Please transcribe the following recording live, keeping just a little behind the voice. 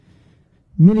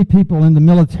Many people in the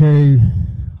military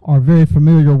are very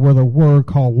familiar with a word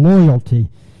called loyalty.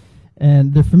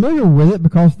 And they're familiar with it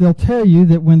because they'll tell you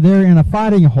that when they're in a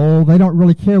fighting hole, they don't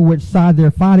really care which side they're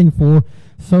fighting for,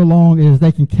 so long as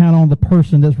they can count on the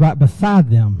person that's right beside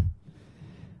them.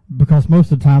 Because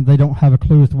most of the time they don't have a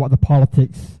clue as to what the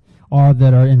politics are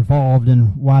that are involved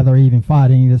and why they're even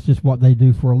fighting. That's just what they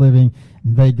do for a living,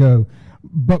 and they go.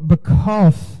 But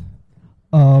because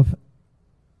of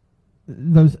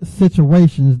those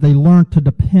situations, they learn to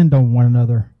depend on one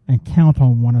another and count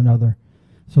on one another.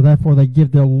 So therefore they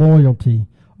give their loyalty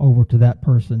over to that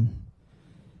person.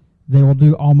 They will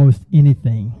do almost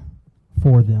anything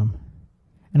for them.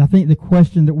 And I think the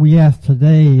question that we ask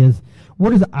today is,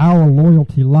 where does our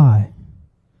loyalty lie?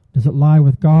 Does it lie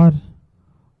with God,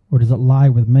 or does it lie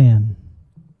with man?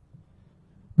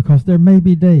 Because there may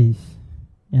be days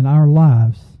in our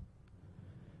lives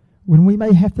when we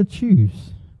may have to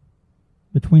choose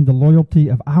between the loyalty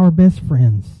of our best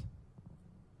friends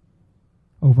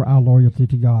over our loyalty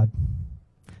to God.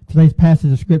 Today's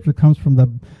passage of Scripture comes from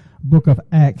the book of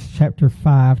Acts, chapter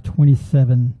 5,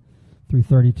 27 through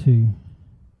 32.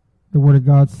 The Word of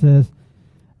God says,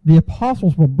 "The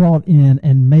apostles were brought in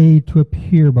and made to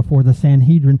appear before the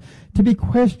Sanhedrin to be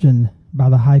questioned by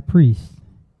the high priest.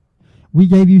 'We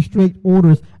gave you strict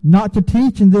orders not to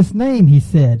teach in this name,' he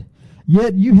said.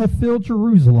 'Yet you have filled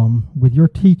Jerusalem with your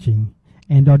teaching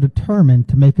and are determined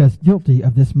to make us guilty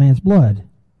of this man's blood.'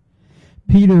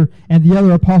 Peter and the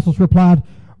other apostles replied,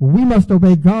 'We must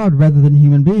obey God rather than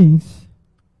human beings.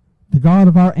 The God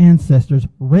of our ancestors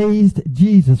raised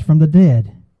Jesus from the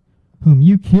dead, whom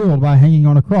you killed by hanging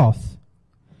on a cross.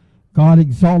 God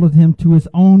exalted him to his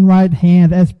own right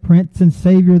hand as Prince and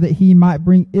Savior, that he might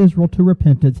bring Israel to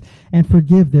repentance and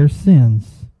forgive their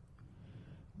sins.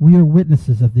 We are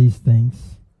witnesses of these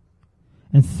things.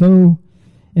 And so,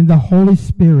 in the Holy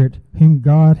Spirit, whom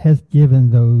God has given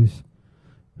those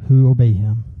who obey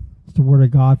him." It's the word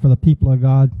of God for the people of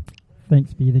God.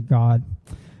 Thanks be to God.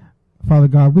 Father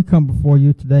God, we come before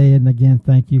you today, and again,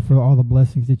 thank you for all the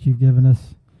blessings that you've given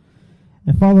us.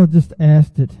 And Father, just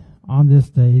ask that on this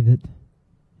day that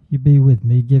you be with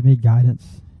me, give me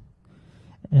guidance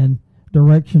and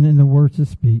direction in the words to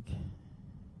speak.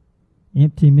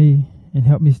 Empty me and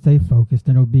help me stay focused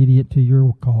and obedient to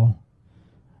your call.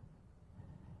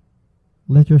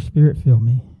 Let your Spirit fill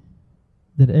me,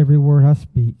 that every word I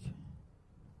speak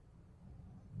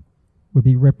would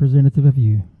be representative of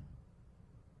you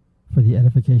for the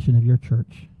edification of your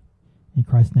church. In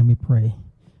Christ's name we pray.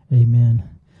 Amen.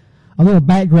 A little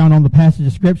background on the passage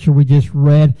of Scripture we just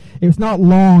read. It was not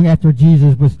long after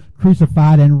Jesus was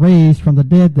crucified and raised from the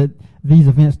dead that these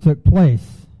events took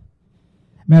place.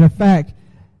 Matter of fact,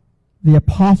 the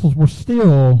apostles were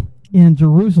still in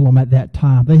Jerusalem at that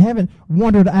time. They haven't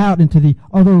wandered out into the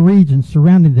other regions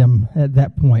surrounding them at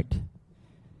that point.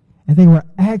 And they were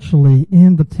actually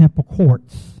in the temple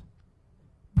courts,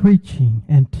 preaching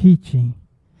and teaching.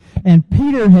 And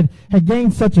Peter had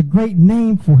gained such a great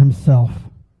name for himself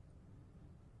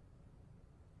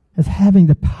as having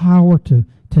the power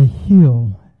to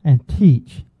heal and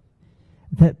teach,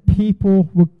 that people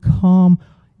would come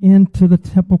into the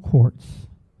temple courts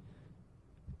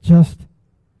just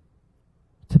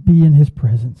to be in his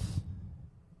presence.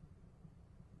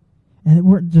 And it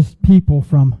weren't just people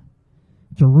from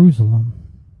Jerusalem.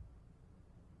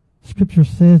 Scripture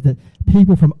says that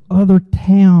people from other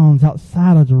towns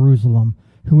outside of Jerusalem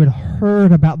who had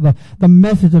heard about the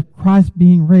message of Christ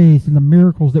being raised and the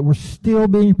miracles that were still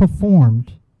being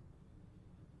performed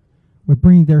would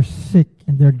bring their sick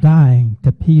and their dying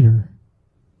to Peter.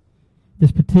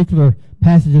 This particular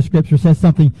passage of Scripture says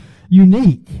something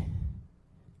unique,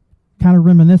 kind of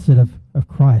reminiscent of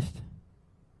Christ.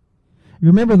 You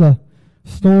remember the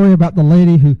story about the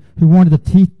lady who wanted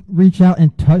to reach out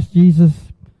and touch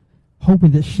Jesus,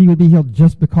 hoping that she would be healed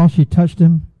just because she touched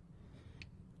him?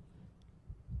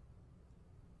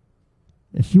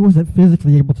 And she wasn't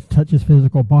physically able to touch his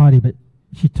physical body, but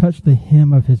she touched the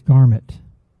hem of his garment.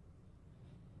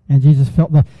 And Jesus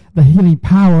felt the healing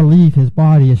power leave his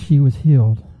body as she was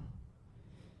healed.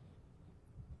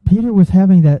 Peter was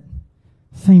having that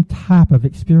same type of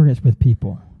experience with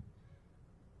people.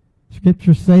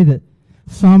 Scriptures say that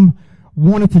some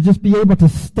wanted to just be able to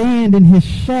stand in his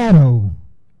shadow,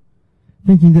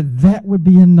 thinking that that would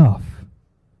be enough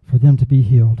for them to be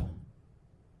healed.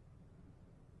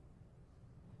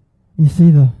 You see,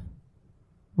 the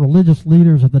religious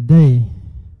leaders of the day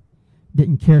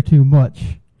didn't care too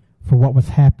much for what was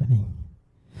happening.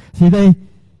 See, they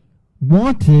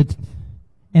wanted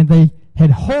and they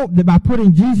had hoped that by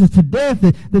putting Jesus to death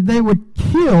that they would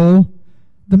kill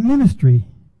the ministry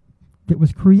that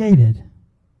was created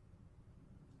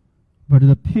But it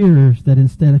appears that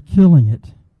instead of killing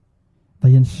it,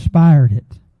 they inspired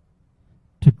it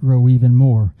to grow even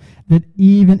more. That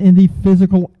even in the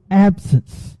physical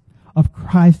absence of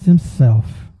Christ himself,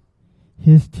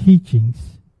 his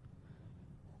teachings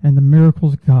and the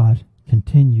miracles of God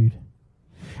continued.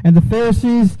 And the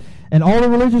Pharisees and all the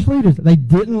religious leaders, they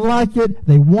didn't like it.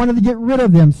 They wanted to get rid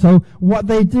of them. So what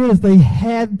they did is they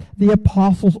had the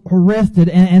apostles arrested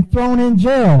and thrown in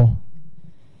jail.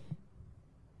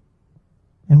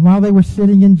 And while they were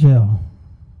sitting in jail,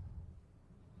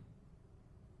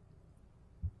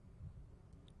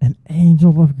 an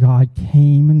angel of God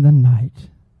came in the night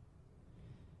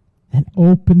and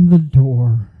opened the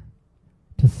door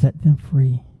to set them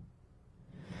free.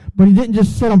 But he didn't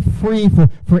just set them free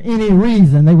for any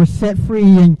reason. They were set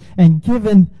free and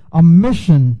given a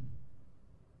mission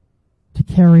to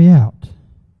carry out.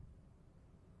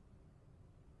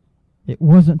 It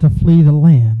wasn't to flee the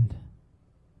land,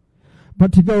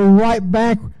 but to go right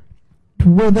back to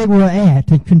where they were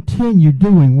at and continue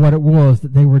doing what it was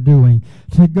that they were doing.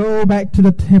 To go back to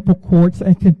the temple courts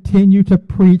and continue to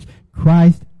preach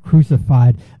Christ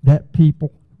crucified, that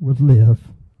people would live.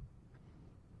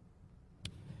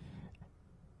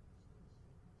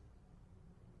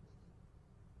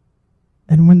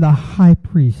 And when the high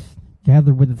priest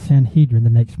gathered with the Sanhedrin the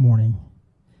next morning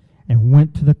and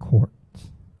went to the courts,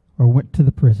 or went to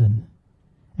the prison,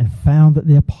 and found that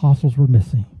the apostles were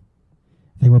missing,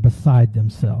 they were beside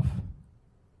themselves.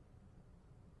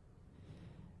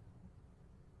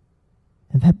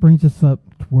 And that brings us up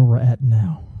to where we're at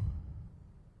now.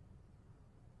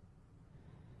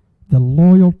 The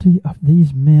loyalty of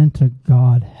these men to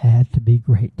God had to be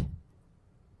great.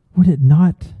 Would it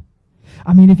not?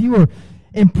 I mean, if you were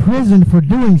imprisoned for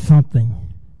doing something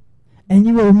and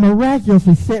you were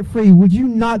miraculously set free, would you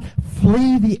not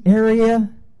flee the area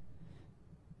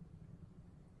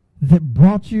that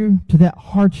brought you to that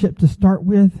hardship to start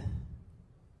with?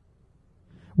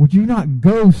 Would you not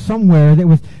go somewhere that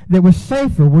was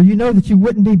safer, where you know that you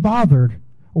wouldn't be bothered,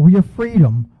 or where your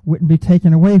freedom wouldn't be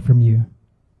taken away from you?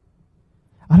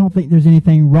 I don't think there's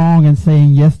anything wrong in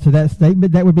saying yes to that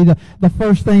statement. That would be the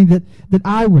first thing that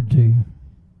I would do.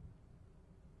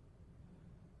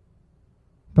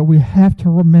 But we have to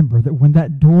remember that when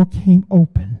that door came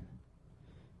open,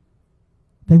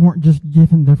 they weren't just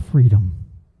given their freedom.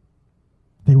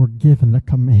 They were given a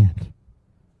command.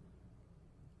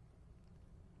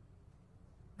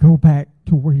 Go back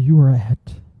to where you were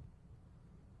at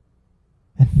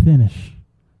and finish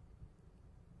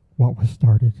what was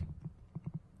started.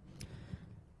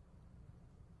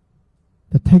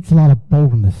 It takes a lot of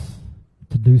boldness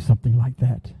to do something like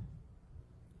that.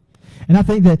 And I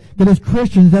think that as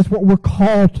Christians, that's what we're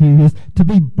called to, is to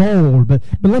be bold. But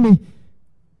let me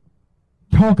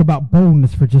talk about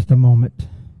boldness for just a moment.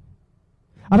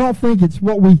 I don't think it's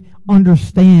what we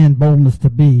understand boldness to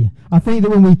be. I think that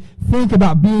when we think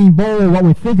about being bold, what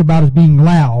we think about is being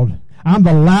loud. I'm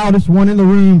the loudest one in the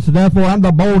room, so therefore I'm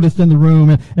the boldest in the room.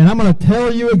 And I'm going to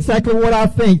tell you exactly what I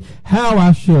think, how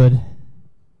I should.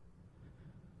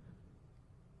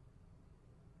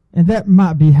 And that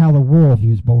might be how the world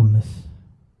views boldness.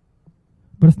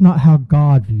 But it's not how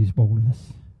God views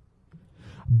boldness.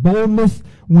 Boldness,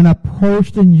 when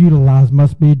approached and utilized,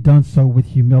 must be done so with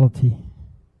humility.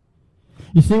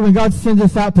 You see, when God sends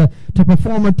us out to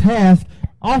perform a task,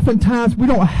 oftentimes we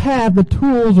don't have the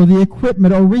tools or the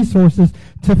equipment or resources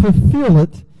to fulfill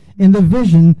it in the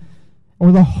vision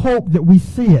or the hope that we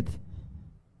see it.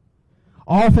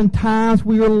 Oftentimes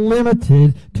we are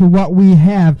limited to what we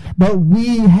have, but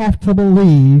we have to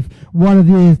believe what it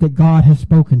is that God has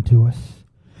spoken to us.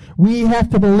 We have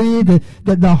to believe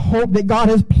that the hope that God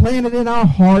has planted in our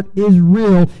heart is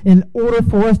real. In order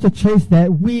for us to chase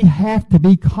that, we have to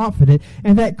be confident,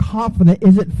 and that confidence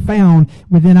isn't found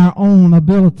within our own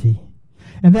ability.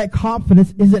 And that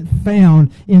confidence isn't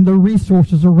found in the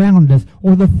resources around us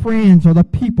or the friends or the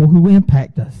people who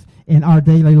impact us in our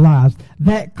daily lives.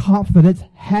 That confidence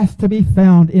has to be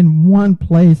found in one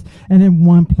place and in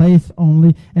one place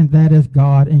only, and that is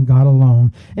God and God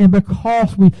alone. And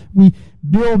because we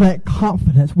build that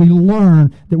confidence, we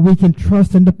learn that we can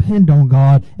trust and depend on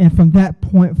God, and from that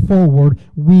point forward,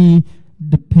 we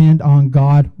depend on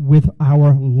God with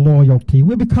our loyalty.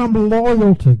 We become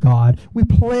loyal to God. We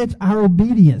pledge our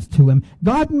obedience to Him.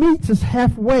 God meets us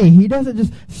halfway. He doesn't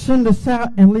just send us out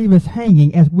and leave us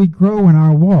hanging as we grow in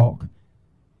our walk.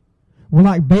 We're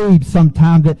like babes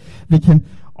sometimes that can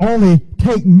only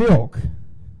take milk.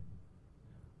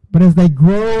 But as they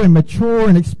grow and mature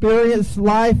and experience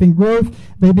life and growth,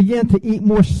 they begin to eat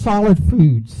more solid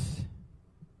foods.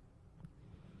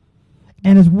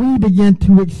 And as we begin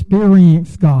to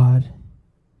experience God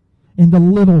in the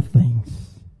little things.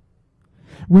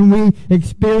 When we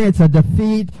experience a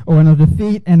defeat or another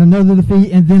defeat and another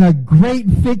defeat and then a great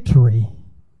victory,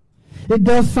 it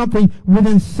does something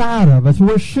within inside of us,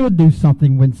 or it should do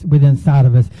something within inside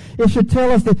of us. It should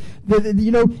tell us that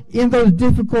in those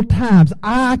difficult times,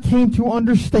 I came to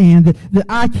understand that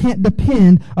I can't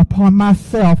depend upon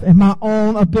myself and my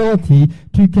own ability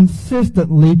to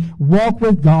consistently walk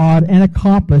with God and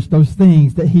accomplish those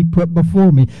things that He put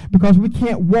before me. Because we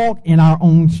can't walk in our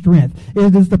own strength.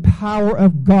 It is the power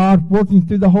of God working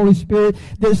through the Holy Spirit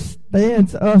that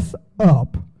stands us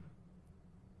up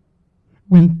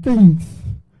when things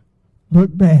look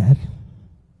bad.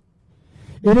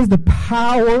 It is the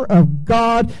power of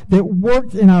God that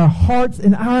works in our hearts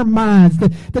and our minds,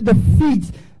 that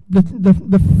defeats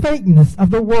the fakeness of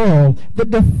the world, that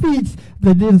defeats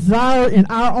the desire in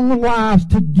our own lives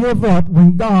to give up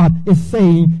when God is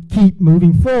saying, keep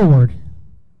moving forward.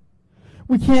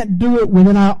 We can't do it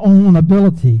within our own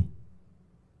ability,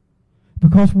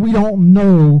 because we don't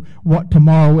know what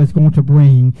tomorrow is going to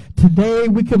bring. Today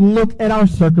we could look at our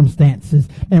circumstances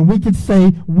and we could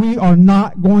say we are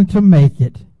not going to make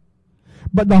it.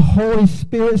 But the Holy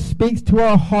Spirit speaks to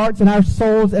our hearts and our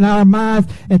souls and our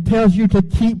minds and tells you to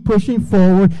keep pushing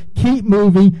forward, keep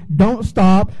moving, don't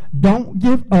stop, don't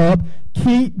give up,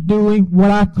 keep doing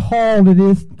what I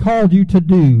called you to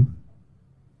do.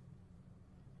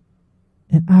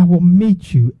 And I will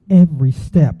meet you every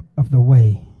step of the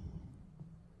way.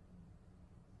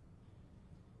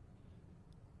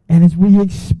 And as we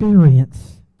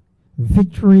experience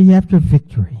victory after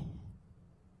victory,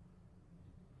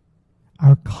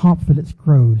 our confidence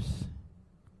grows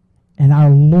and our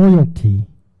loyalty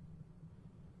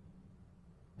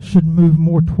should move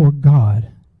more toward God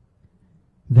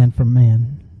than for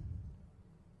man.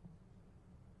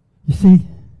 You see,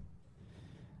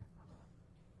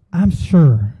 I'm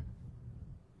sure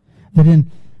that in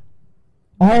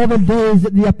all the days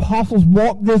that the apostles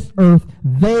walked this earth,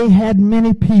 they had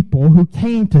many people who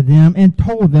came to them and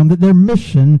told them that their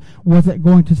mission wasn't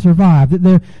going to survive,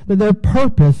 that their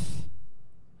purpose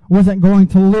wasn't going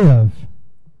to live,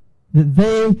 that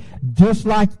they, just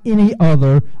like any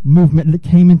other movement that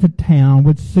came into town,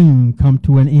 would soon come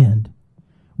to an end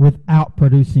without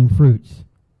producing fruits.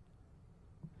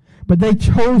 But they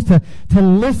chose to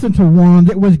listen to one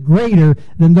that was greater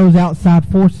than those outside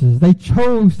forces. They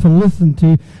chose to listen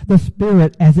to the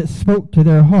Spirit as it spoke to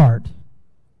their heart.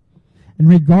 And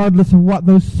regardless of what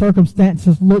those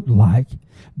circumstances looked like,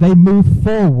 they moved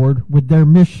forward with their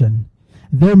mission.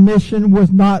 Their mission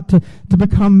was not to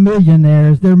become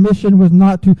millionaires. Their mission was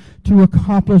not to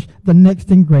accomplish the next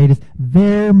and greatest.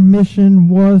 Their mission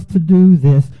was to do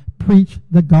this: preach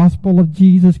the gospel of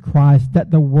Jesus Christ,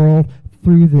 that the world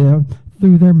through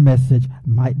their message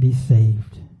might be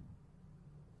saved.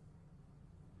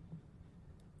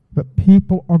 But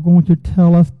people are going to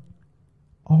tell us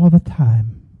all the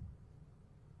time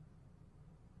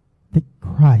that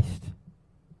Christ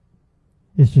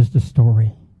is just a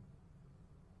story.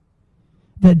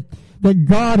 That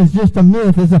God is just a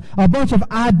myth. It's a bunch of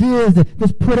ideas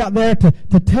that's put out there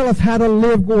to tell us how to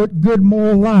live good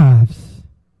moral lives.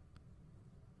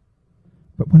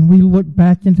 But when we look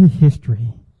back into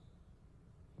history,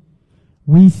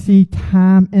 we see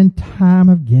time and time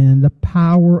again the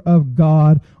power of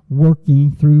God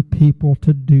working through people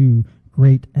to do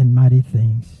great and mighty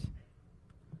things.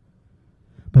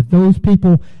 But those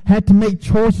people had to make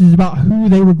choices about who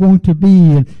they were going to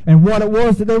be and what it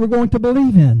was that they were going to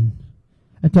believe in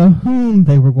and to whom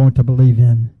they were going to believe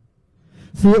in.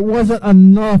 See, it wasn't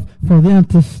enough for them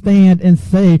to stand and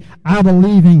say, I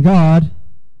believe in God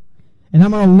and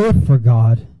I'm going to live for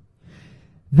God.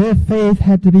 Their faith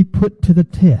had to be put to the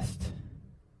test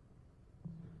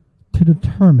to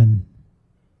determine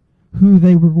who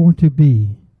they were going to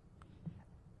be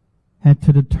and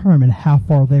to determine how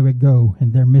far they would go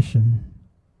in their mission.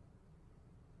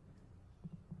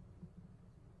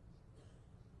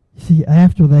 See,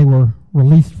 after they were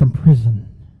released from prison,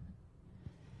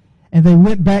 and they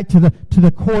went back to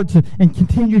the courts and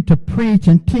continued to preach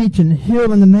and teach and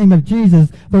heal in the name of Jesus,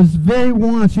 those very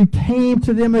ones who came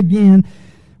to them again,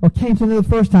 or came to them the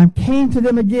first time, came to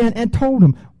them again and told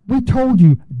them, we told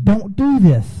you, don't do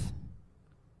this.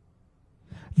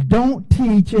 Don't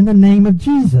teach in the name of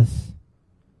Jesus.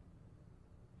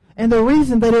 And the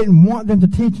reason they didn't want them to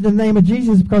teach in the name of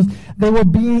Jesus is because they were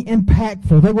being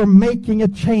impactful. They were making a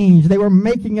change. They were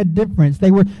making a difference.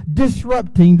 They were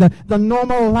disrupting the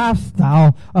normal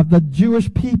lifestyle of the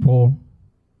Jewish people.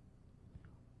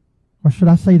 Or should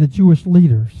I say the Jewish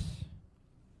leaders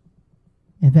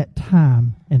in that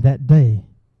time and that day.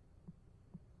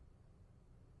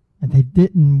 And And they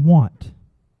didn't want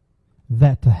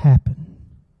that to happen.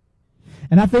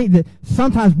 And I think that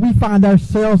sometimes we find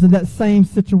ourselves in that same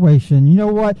situation. You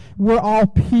know what? We're all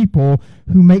people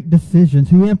who make decisions,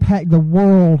 who impact the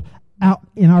world out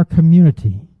in our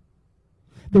community.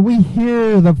 That we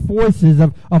hear the voices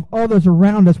of others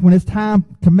around us when it's time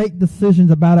to make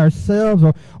decisions about ourselves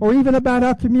or even about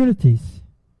our communities.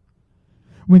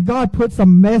 When God puts a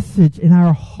message in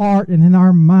our heart and in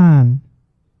our mind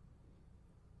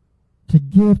to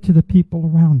give to the people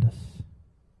around us.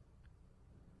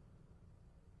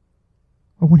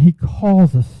 Or when He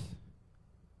calls us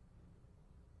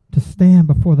to stand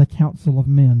before the council of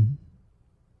men,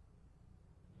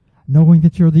 knowing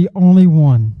that you're the only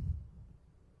one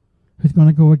who's going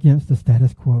to go against the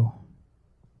status quo.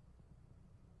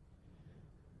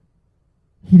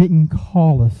 He didn't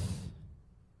call us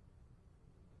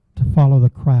to follow the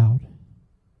crowd.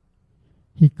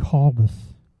 He called us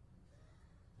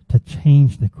to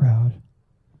change the crowd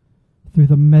through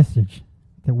the message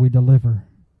that we deliver.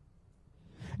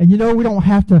 And you know, we don't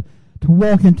have to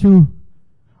walk into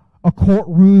a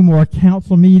courtroom or a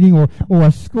council meeting or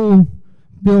a school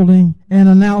building and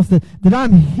announce that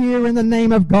I'm here in the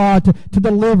name of God to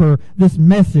deliver this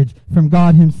message from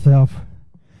God Himself.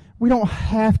 We don't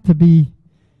have to be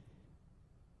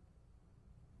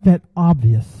that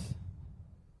obvious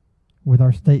with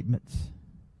our statements.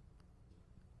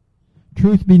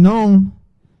 Truth be known,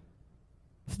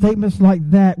 statements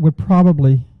like that would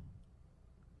probably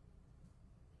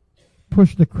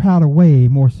push the crowd away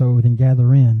more so than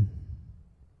gather in.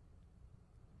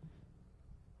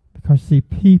 Because, see,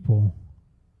 people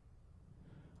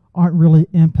aren't really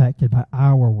impacted by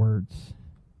our words,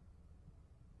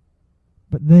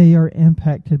 but they are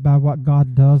impacted by what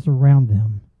God does around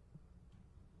them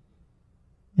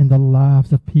in the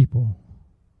lives of people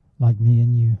like me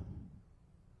and you.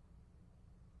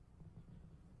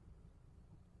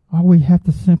 All we have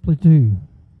to simply do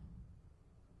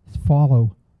is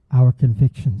follow our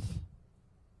convictions.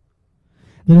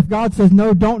 That if God says,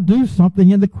 no, don't do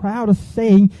something, and the crowd is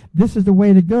saying, this is the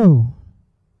way to go,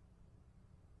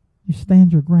 you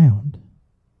stand your ground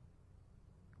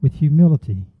with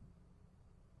humility.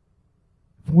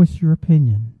 Voice your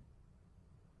opinion.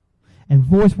 And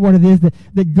voice what it is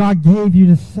that God gave you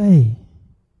to say.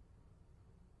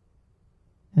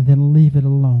 And then leave it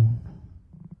alone.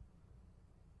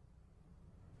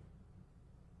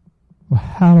 Well,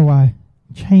 how do I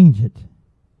change it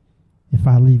if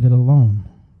I leave it alone?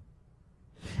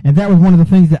 And that was one of the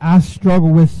things that I struggle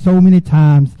with so many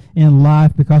times in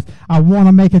life, because I want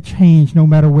to make a change no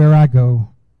matter where I go.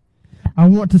 I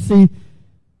want to see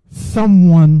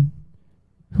someone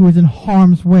who is in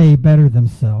harm's way better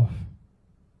themselves.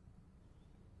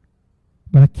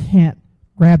 But I can't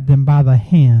grab them by the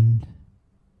hand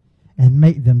and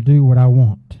make them do what I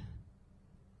want.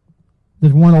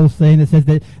 There's one old saying that says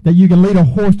that you can lead a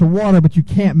horse to water, but you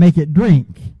can't make it drink.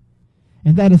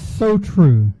 And that is so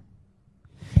true.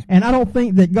 And I don't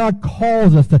think that God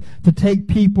calls us to take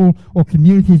people or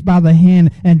communities by the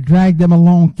hand and drag them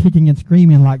along kicking and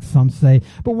screaming like some say.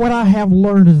 But what I have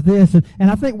learned is this,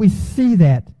 and I think we see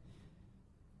that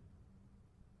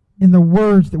in the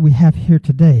words that we have here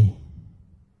today.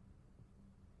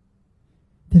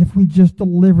 That if we just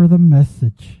deliver the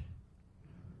message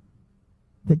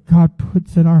that God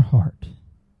puts in our heart,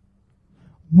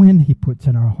 when He puts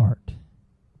in our heart,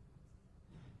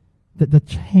 that the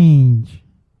change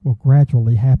will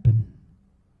gradually happen.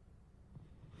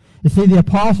 You see, the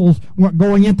apostles weren't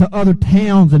going into other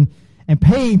towns and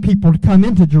paying people to come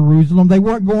into Jerusalem. They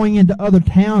weren't going into other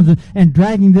towns and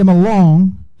dragging them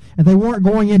along. And they weren't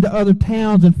going into other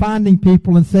towns and finding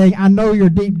people and saying, I know your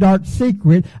deep, dark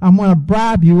secret. I'm going to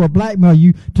bribe you or blackmail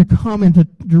you to come into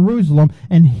Jerusalem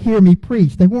and hear me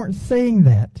preach. They weren't saying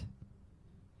that.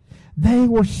 They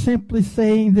were simply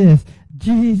saying this: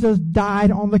 Jesus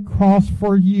died on the cross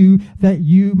for you that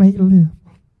you may live.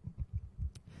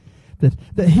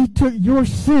 That He took your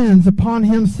sins upon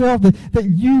Himself, that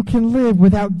you can live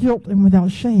without guilt and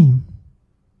without shame.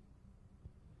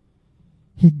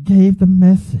 He gave the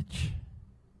message.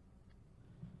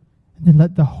 And then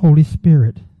let the Holy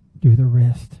Spirit do the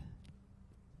rest.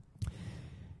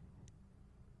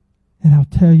 And I'll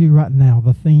tell you right now,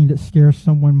 the thing that scares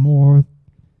someone more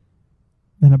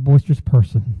than a boisterous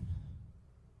person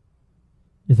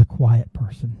is a quiet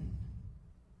person.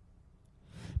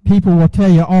 People will tell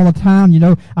you all the time,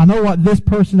 I know what this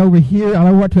person over here, I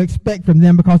know what to expect from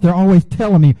them because they're always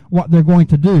telling me what they're going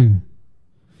to do,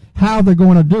 how they're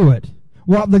going to do it,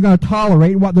 what they're going to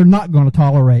tolerate, what they're not going to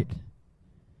tolerate.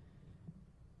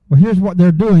 Well, here's what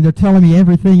they're doing. They're telling me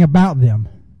everything about them.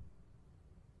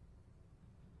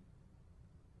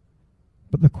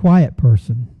 But the quiet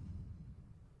person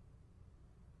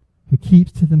who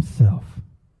keeps to themselves,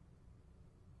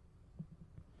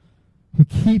 who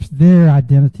keeps their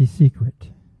identity secret,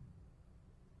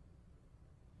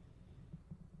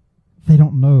 they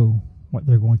don't know what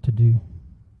they're going to do.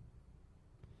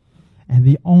 And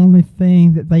the only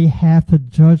thing that they have to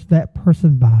judge that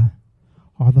person by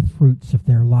are the fruits of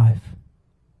their life.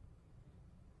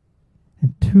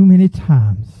 And too many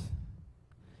times,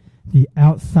 the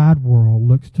outside world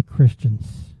looks to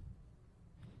Christians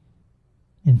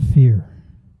in fear,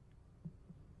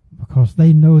 because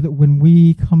they know that when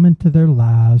we come into their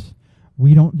lives,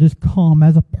 we don't just come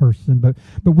as a person, but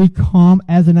we come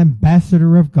as an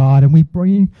ambassador of God, and we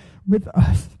bring with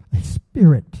us a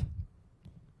spirit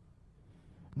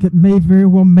that may very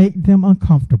well make them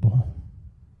uncomfortable,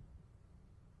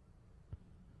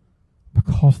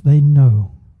 because they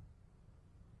know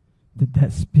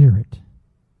that spirit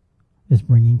is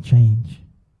bringing change.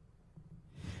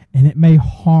 And it may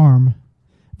harm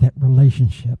that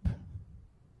relationship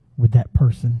with that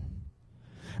person.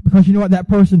 Because you know what? That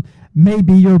person may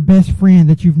be your best friend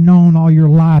that you've known all your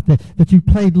life, that you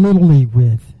played Little League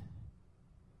with.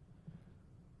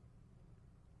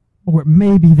 Or it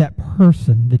may be that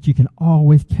person that you can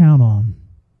always count on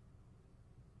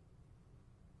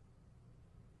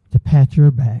to pat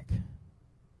your back,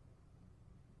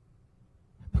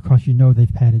 because you know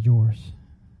they've patted yours.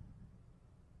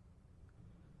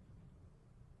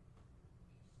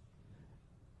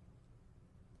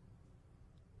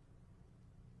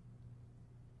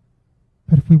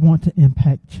 But if we want to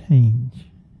impact change,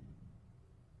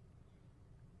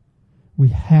 we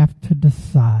have to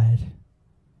decide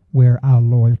where our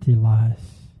loyalty lies.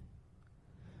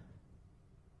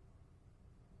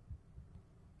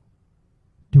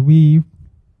 Do we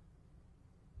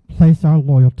place our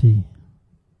loyalty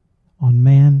on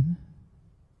man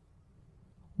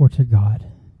or to God?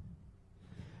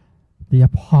 The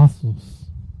apostles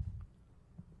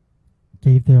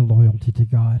gave their loyalty to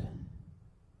God.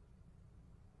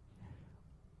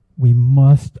 We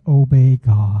must obey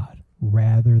God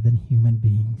rather than human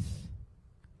beings.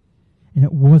 And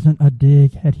it wasn't a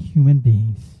dig at human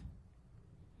beings.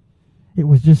 It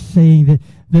was just saying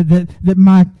that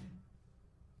my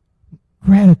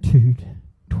gratitude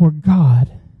toward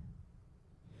God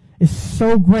is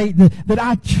so great that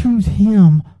I choose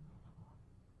Him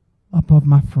above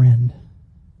my friend.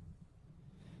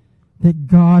 That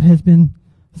God has been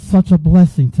such a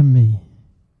blessing to me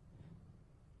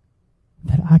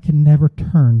that I can never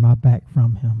turn my back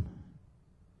from Him.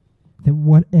 That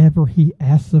whatever He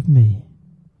asks of me,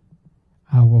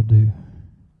 I will do.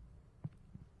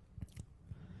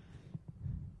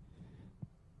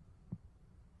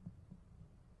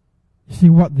 You see,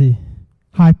 what the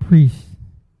high priest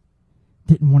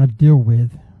didn't want to deal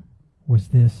with was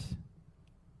this.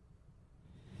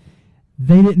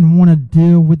 They didn't want to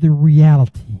deal with the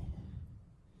reality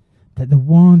that the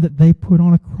one that they put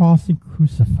on a cross and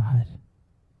crucified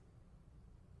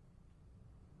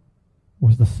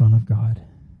was the Son of God.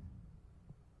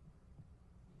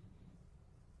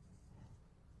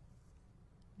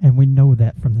 And we know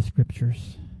that from the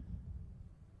Scriptures.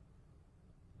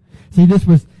 See, this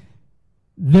was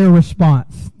their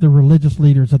response, the religious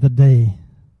leaders of the day,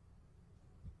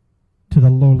 to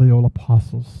the lowly old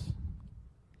apostles.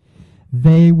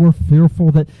 They were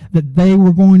fearful that they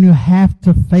were going to have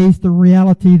to face the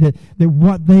reality that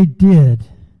what they did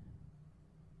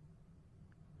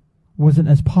wasn't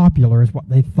as popular as what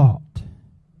they thought,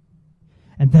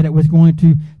 and that it was going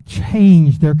to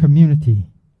change their community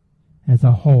as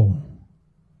a whole.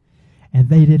 And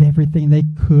they did everything they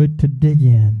could to dig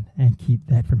in and keep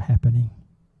that from happening.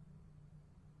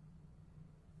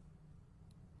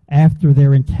 After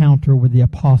their encounter with the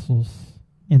apostles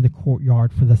in the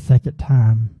courtyard for the second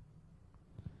time,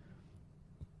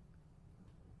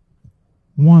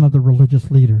 one of the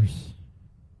religious leaders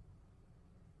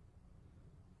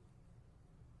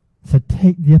said,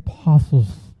 "Take the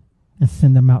apostles and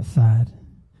send them outside.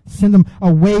 Send them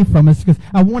away from us, because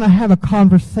I want to have a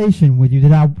conversation with you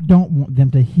that I don't want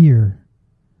them to hear.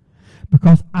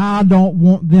 Because I don't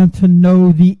want them to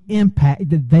know the impact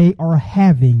that they are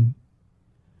having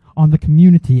on the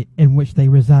community in which they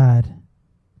reside.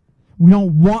 We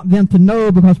don't want them to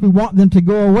know because we want them to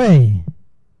go away."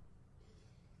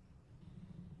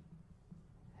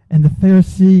 And the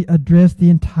Pharisee addressed the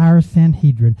entire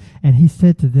Sanhedrin, and he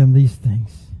said to them these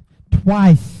things.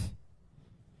 Twice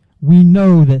we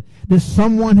know that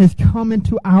someone has come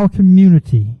into our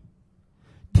community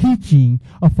teaching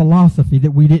a philosophy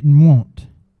that we didn't want.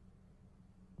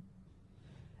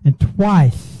 And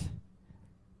twice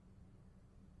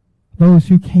those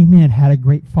who came in had a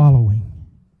great following.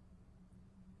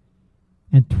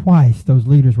 And twice those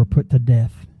leaders were put to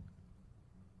death.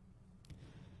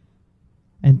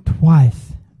 And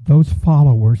twice those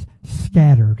followers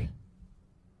scattered.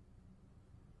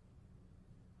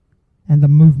 And the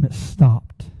movement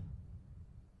stopped.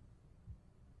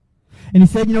 And he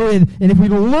said, and if we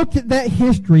look at that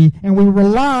history and we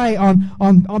rely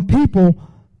on people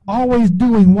always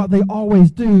doing what they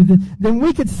always do, then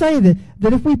we could say that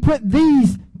if we put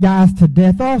these guys to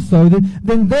death also,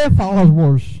 then their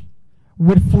followers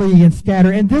would flee and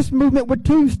scatter, and this movement would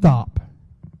too stop.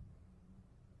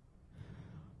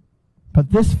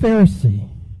 But this Pharisee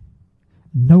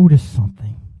noticed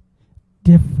something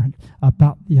different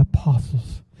about the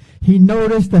apostles. He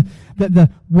noticed that the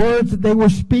words that they were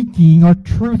speaking are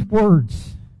truth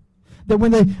words. That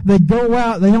when they go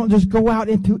out, they don't just go out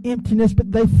into emptiness,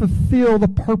 but they fulfill the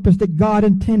purpose that God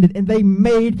intended. And they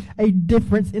made a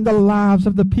difference in the lives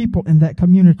of the people in that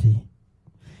community.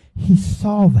 He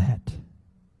saw that.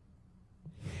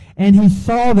 And he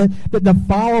saw that the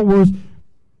followers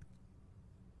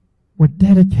were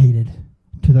dedicated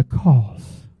to the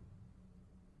cause.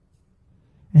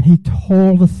 And he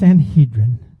told the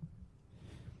Sanhedrin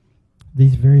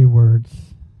these very words.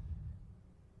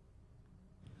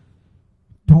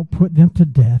 Don't put them to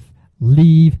death.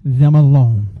 Leave them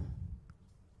alone.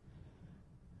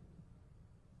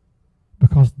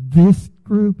 Because this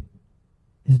group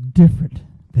is different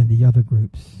than the other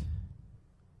groups.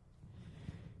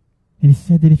 And he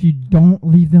said that if you don't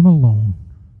leave them alone,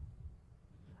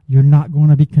 you're not going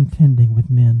to be contending with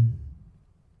men.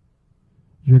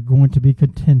 You're going to be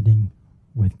contending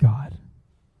with God.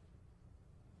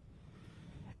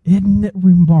 Isn't it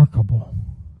remarkable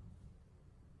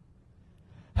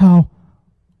how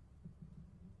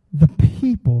the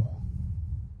people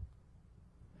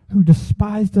who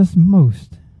despised us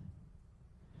most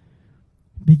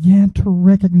began to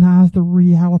recognize the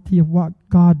reality of what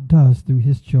God does through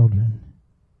his children?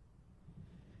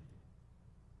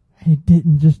 And he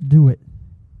didn't just do it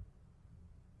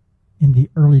in the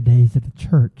early days of the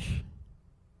church.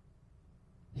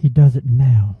 He does it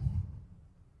now.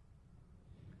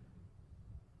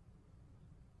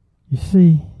 You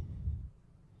see,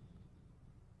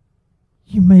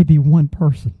 you may be one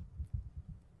person,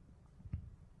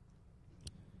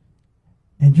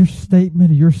 and your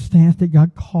statement or your stance that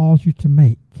God calls you to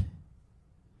make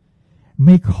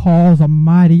may cause a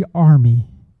mighty army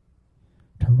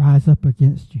to rise up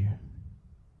against you.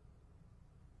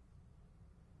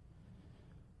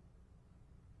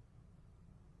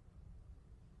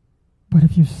 But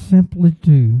if you simply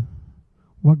do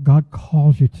what God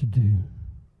calls you to do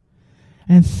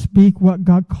and speak what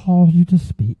God calls you to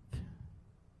speak,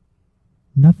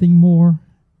 nothing more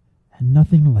and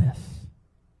nothing less,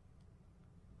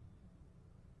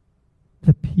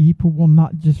 the people will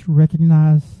not just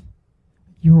recognize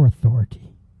your authority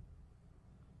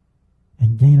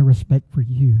and gain a respect for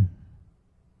you,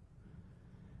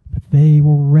 but they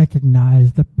will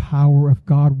recognize the power of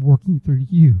God working through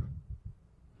you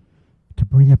to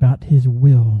bring about his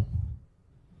will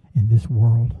in this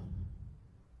world.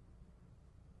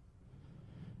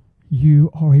 You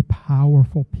are a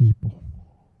powerful people.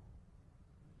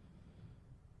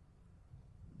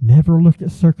 Never look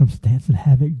at circumstance and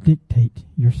have it dictate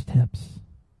your steps.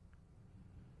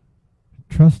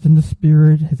 Trust in the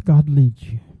Spirit as God leads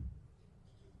you.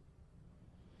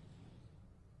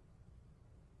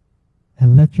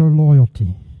 And let your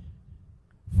loyalty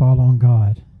fall on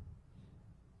God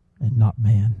and not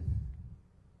man.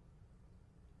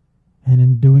 And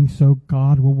in doing so,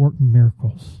 God will work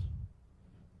miracles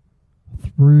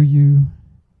through you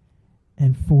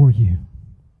and for you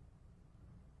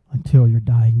until your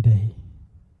dying day.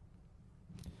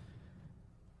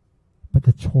 But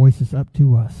the choice is up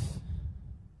to us.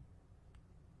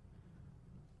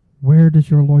 Where does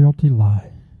your loyalty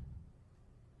lie?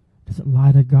 Does it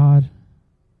lie to God,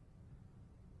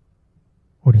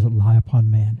 or does it lie upon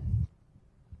man?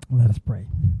 Let us pray.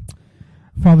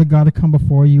 Father God, I come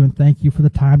before you and thank you for the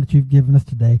time that you've given us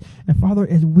today. And Father,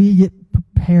 as we get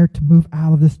prepared to move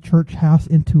out of this church house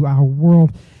into our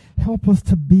world, help us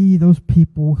to be those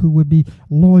people who would be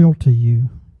loyal to you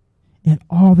in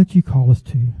all that you call us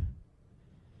to.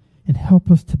 And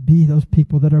help us to be those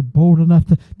people that are bold enough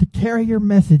to carry your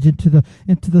message into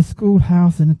the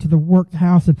schoolhouse and into the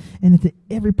workhouse and into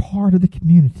every part of the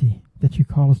community that you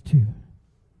call us to.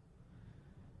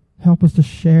 Help us to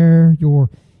share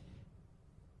your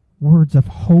words of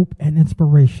hope and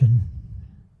inspiration.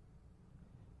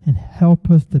 And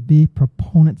help us to be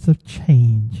proponents of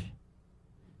change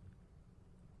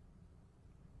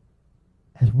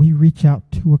as as we reach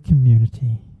out to a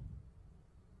community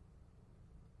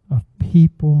of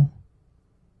people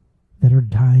that are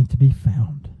dying to be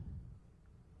found,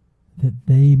 that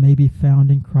they may be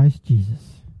found in Christ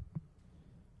Jesus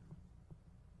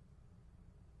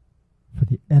for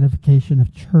the edification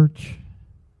of church,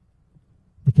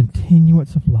 the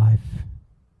continuance of life,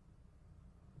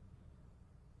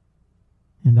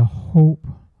 and the hope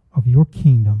of your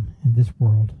kingdom in this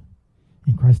world.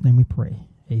 In Christ's name we pray.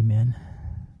 Amen.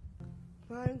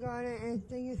 Father God, I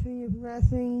thank you for your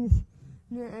blessings.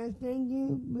 Lord, I thank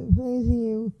you, we praise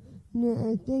you. Lord,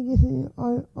 I thank you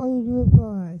for all you do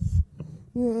for us.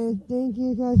 Lord, I thank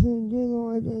you, God, for dear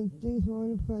Lord, and thank you for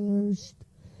all the prayers.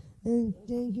 And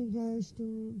thank you, guys,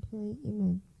 to pray.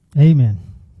 Amen. Amen.